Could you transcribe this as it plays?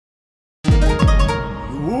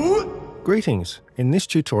Greetings! In this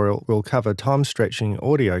tutorial we'll cover time stretching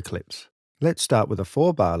audio clips. Let's start with a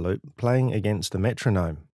 4-bar loop playing against the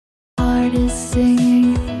metronome. Heart is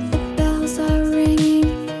singing, the bells are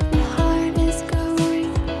ringing, my heart is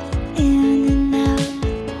going in and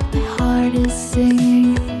out. My heart is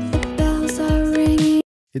singing, the bells are ringing.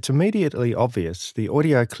 It's immediately obvious the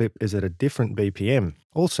audio clip is at a different BPM.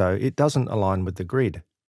 Also, it doesn't align with the grid.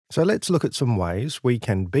 So let's look at some ways we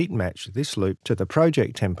can beat match this loop to the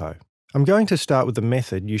project tempo. I'm going to start with a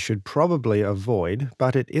method you should probably avoid,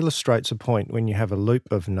 but it illustrates a point when you have a loop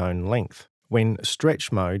of known length. When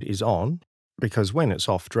stretch mode is on, because when it's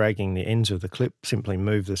off dragging the ends of the clip, simply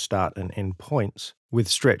move the start and end points. With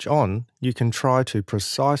stretch on, you can try to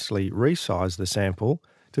precisely resize the sample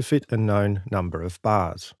to fit a known number of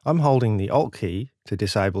bars. I'm holding the Alt key to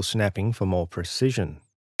disable snapping for more precision.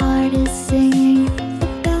 Heart is singing,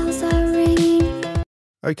 the bells are ringing.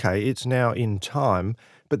 Okay, it's now in time,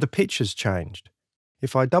 but the pitch has changed.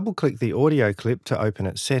 If I double-click the audio clip to open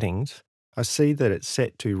its settings, I see that it's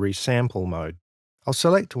set to resample mode. I'll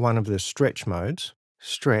select one of the stretch modes,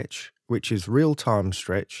 stretch, which is real-time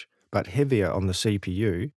stretch, but heavier on the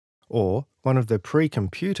CPU, or one of the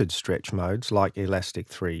pre-computed stretch modes like Elastic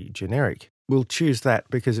 3 Generic. We'll choose that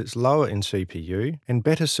because it's lower in CPU and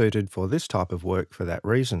better suited for this type of work for that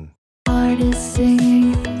reason. Heart is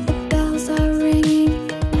singing, the bells are ringing,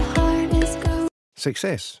 my heart is going.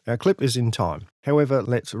 Success! Our clip is in time. However,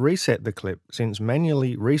 let's reset the clip since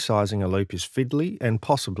manually resizing a loop is fiddly and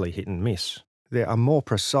possibly hit and miss. There are more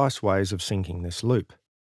precise ways of syncing this loop.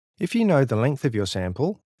 If you know the length of your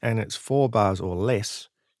sample, and it's 4 bars or less,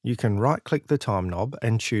 you can right-click the time knob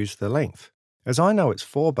and choose the length. As I know it's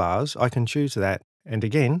 4 bars, I can choose that, and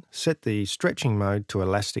again, set the stretching mode to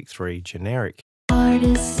Elastic 3 Generic. Heart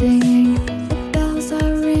is singing, the bells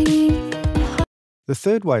are ringing. The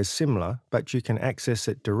third way is similar, but you can access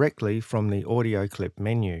it directly from the audio clip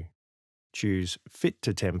menu. Choose Fit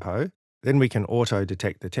to Tempo, then we can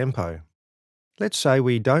auto-detect the tempo. Let's say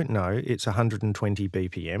we don't know it's 120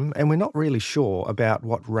 BPM and we're not really sure about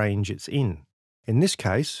what range it's in. In this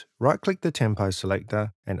case, right-click the tempo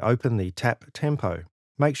selector and open the Tap Tempo.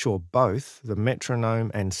 Make sure both the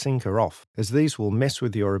metronome and sync are off, as these will mess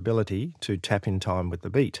with your ability to tap in time with the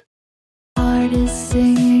beat. Heart is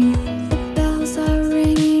singing, the bells are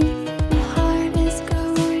ringing, my heart is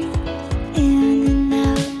going in and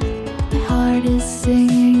out. My heart is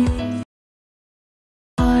singing,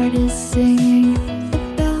 heart is singing,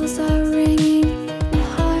 the bells are ringing, my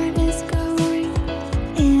heart is going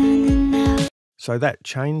in and out. So that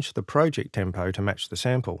changed the project tempo to match the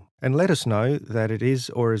sample, and let us know that it is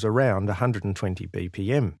or is around 120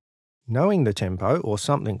 BPM. Knowing the tempo or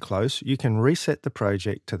something close, you can reset the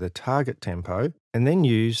project to the target tempo and then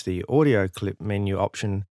use the audio clip menu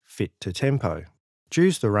option Fit to Tempo.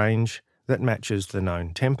 Choose the range that matches the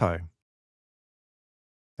known tempo.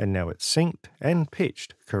 And now it's synced and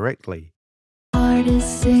pitched correctly. Heart is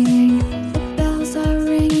singing, the bells are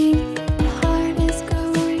ringing, my heart is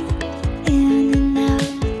going in and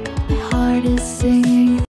out. My heart is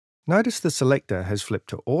singing. Notice the selector has flipped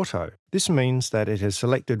to auto. This means that it has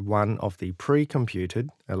selected one of the pre-computed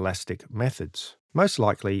elastic methods, most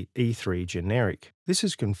likely E3 Generic. This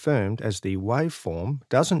is confirmed as the waveform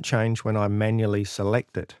doesn't change when I manually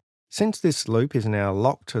select it. Since this loop is now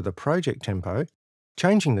locked to the project tempo,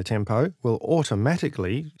 changing the tempo will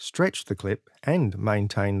automatically stretch the clip and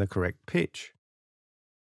maintain the correct pitch.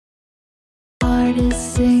 Heart is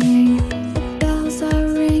singing, the bells are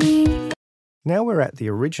ringing. Now we're at the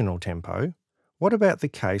original tempo. What about the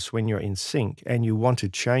case when you're in sync and you want to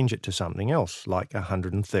change it to something else, like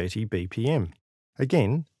 130 BPM?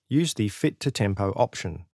 Again, use the Fit to Tempo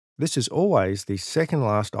option. This is always the second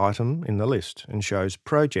last item in the list and shows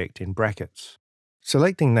project in brackets.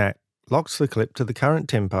 Selecting that locks the clip to the current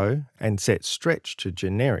tempo and sets stretch to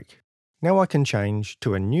generic. Now I can change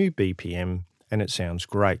to a new BPM and it sounds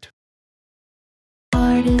great.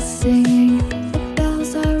 Heart is singing, the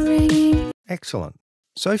bells are ringing. Excellent.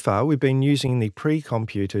 So far we've been using the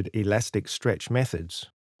pre-computed elastic stretch methods.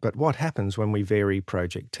 But what happens when we vary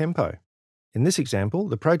project tempo? In this example,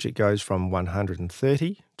 the project goes from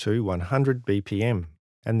 130 to 100 BPM,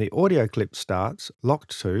 and the audio clip starts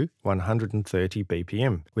locked to 130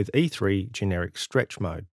 BPM with E3 Generic Stretch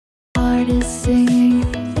mode. Heart is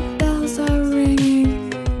singing, the bells are ringing,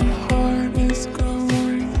 my heart is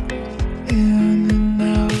going in and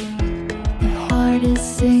out. My heart is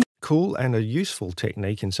singing. Cool and a useful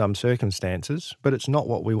technique in some circumstances, but it's not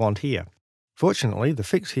what we want here. Fortunately, the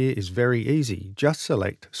fix here is very easy. Just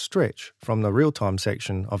select Stretch from the Realtime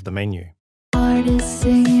section of the menu. Heart is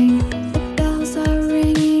singing, the bells are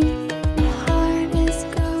ringing, my heart is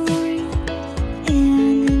going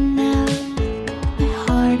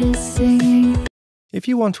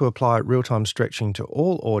you want to apply real-time stretching to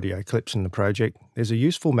all audio clips in the project, there's a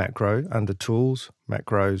useful macro under Tools,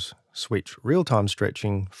 Macros, Switch Real-Time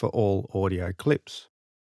Stretching for all audio clips.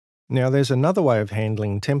 Now there's another way of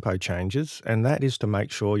handling tempo changes, and that is to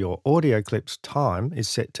make sure your audio clip's time is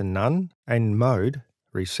set to none and mode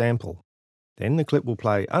resample. Then the clip will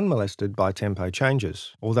play unmolested by tempo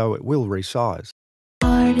changes, although it will resize.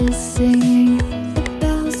 Heart is singing, the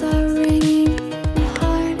bells are ringing, my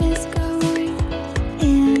heart is going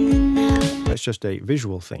in and out. That's just a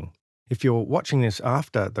visual thing. If you're watching this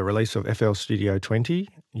after the release of FL Studio 20,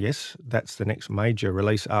 yes, that's the next major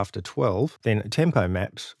release after 12, then tempo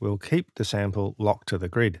maps will keep the sample locked to the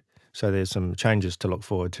grid, so there's some changes to look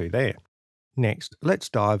forward to there. Next, let's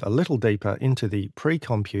dive a little deeper into the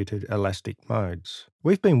pre-computed elastic modes.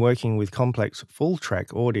 We've been working with complex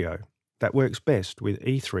full-track audio that works best with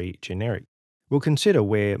E3 generic. We'll consider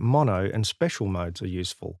where mono and special modes are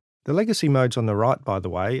useful. The legacy modes on the right, by the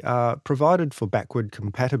way, are provided for backward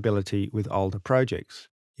compatibility with older projects.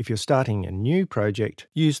 If you're starting a new project,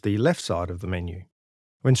 use the left side of the menu.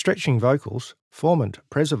 When stretching vocals, formant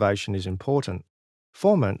preservation is important.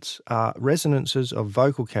 Formants are resonances of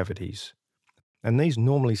vocal cavities, and these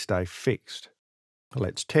normally stay fixed.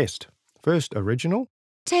 Let's test. First, original.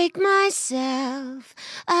 Take myself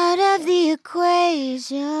out of the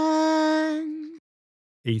equation.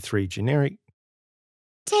 E3 generic.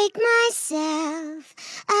 Take myself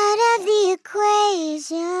out of the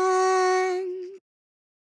equation.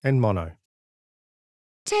 And mono.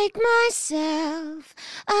 Take myself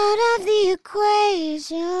out of the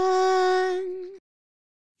equation.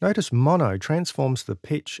 Notice mono transforms the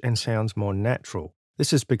pitch and sounds more natural.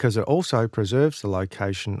 This is because it also preserves the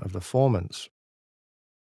location of the formants.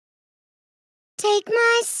 Take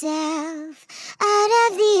myself out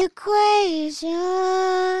of the equation.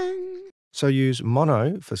 So use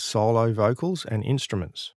mono for solo vocals and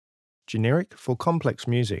instruments, generic for complex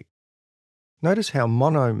music. Notice how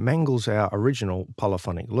mono mangles our original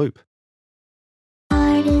polyphonic loop.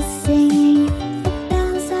 Heart is singing, the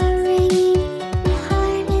bells are ringing, my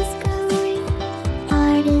heart is going.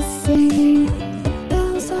 Heart is singing, the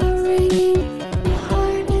bells are ringing, my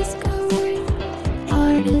heart is going.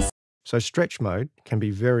 Heart is. So stretch mode can be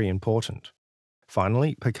very important.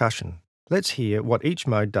 Finally, percussion. Let's hear what each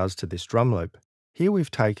mode does to this drum loop. Here we've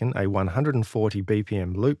taken a 140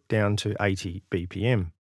 BPM loop down to 80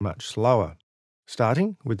 BPM, much slower.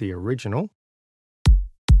 Starting with the original.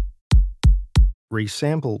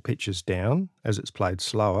 Resample pitches down as it's played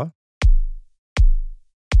slower.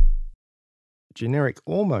 Generic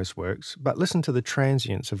almost works, but listen to the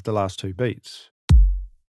transients of the last two beats.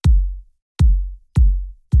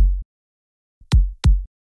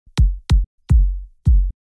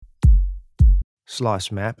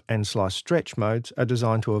 Slice map and slice stretch modes are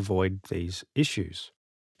designed to avoid these issues.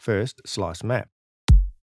 First, slice map.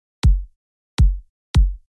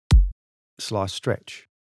 Slice stretch.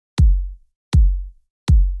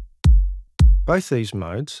 Both these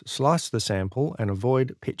modes slice the sample and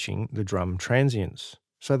avoid pitching the drum transients,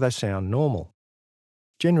 so they sound normal.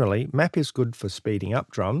 Generally, map is good for speeding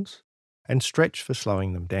up drums and stretch for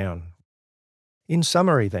slowing them down. In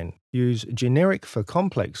summary then, use generic for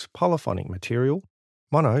complex polyphonic material,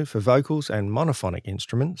 mono for vocals and monophonic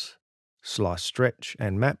instruments, slice stretch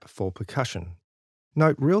and map for percussion.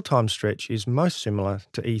 Note real-time stretch is most similar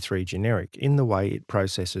to E3 generic in the way it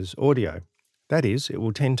processes audio. That is, it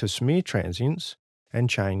will tend to smear transients and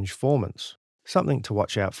change formants, something to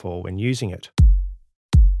watch out for when using it.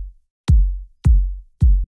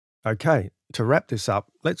 Okay, to wrap this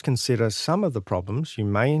up, let's consider some of the problems you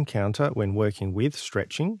may encounter when working with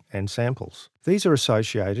stretching and samples. These are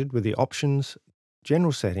associated with the Options,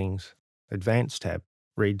 General Settings, Advanced tab.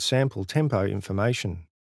 Read Sample Tempo information.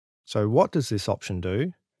 So what does this option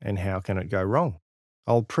do, and how can it go wrong?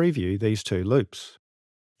 I'll preview these two loops.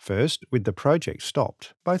 First, with the project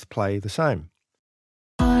stopped, both play the same.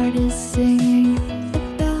 Heart is singing,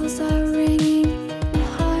 the bells are ringing, my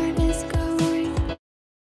heart is going.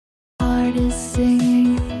 Heart is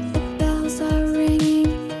singing, the bells are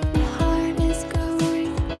ringing, my heart is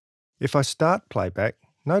going. If I start playback,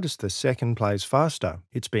 notice the second plays faster.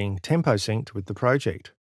 It's being tempo synced with the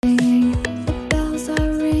project. Singing, the bells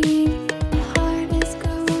are ringing, my heart is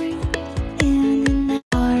going. In and out.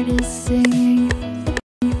 Heart is singing,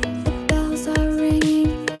 the bells are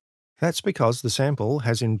ringing. That's because the sample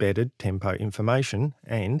has embedded tempo information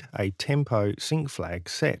and a tempo sync flag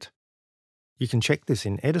set. You can check this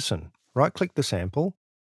in Edison. Right-click the sample,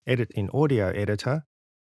 Edit in Audio Editor,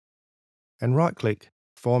 and right-click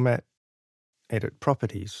Format, Edit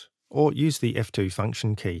Properties, or use the F2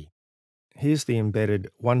 function key. Here's the embedded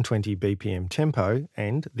 120 BPM tempo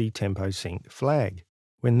and the tempo sync flag.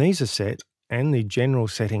 When these are set and the General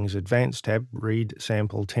Settings Advanced tab Read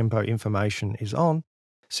Sample Tempo Information is on,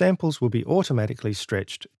 samples will be automatically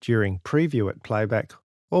stretched during preview at playback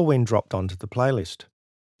or when dropped onto the playlist.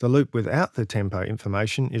 The loop without the tempo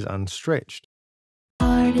information is unstretched,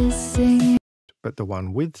 but the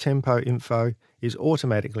one with tempo info is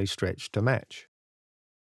automatically stretched to match.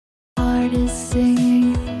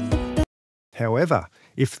 However,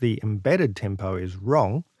 if the embedded tempo is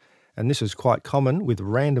wrong, and this is quite common with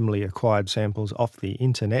randomly acquired samples off the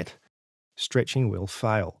internet, stretching will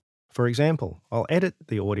fail. For example, I'll edit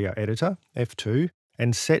the audio editor, F2,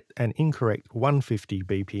 and set an incorrect 150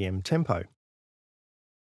 BPM tempo.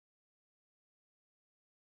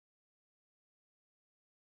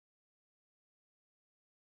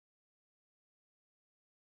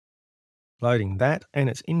 Loading that, and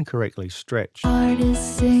it's incorrectly stretched.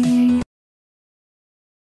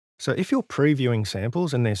 So if you're previewing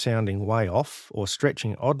samples and they're sounding way off or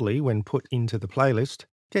stretching oddly when put into the playlist,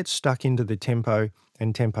 get stuck into the tempo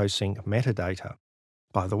and tempo sync metadata.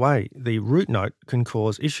 By the way, the root note can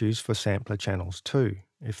cause issues for sampler channels too,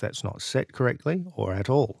 if that's not set correctly or at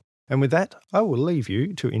all. And with that, I will leave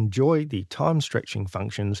you to enjoy the time stretching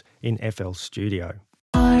functions in FL Studio.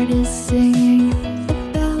 Art is singing.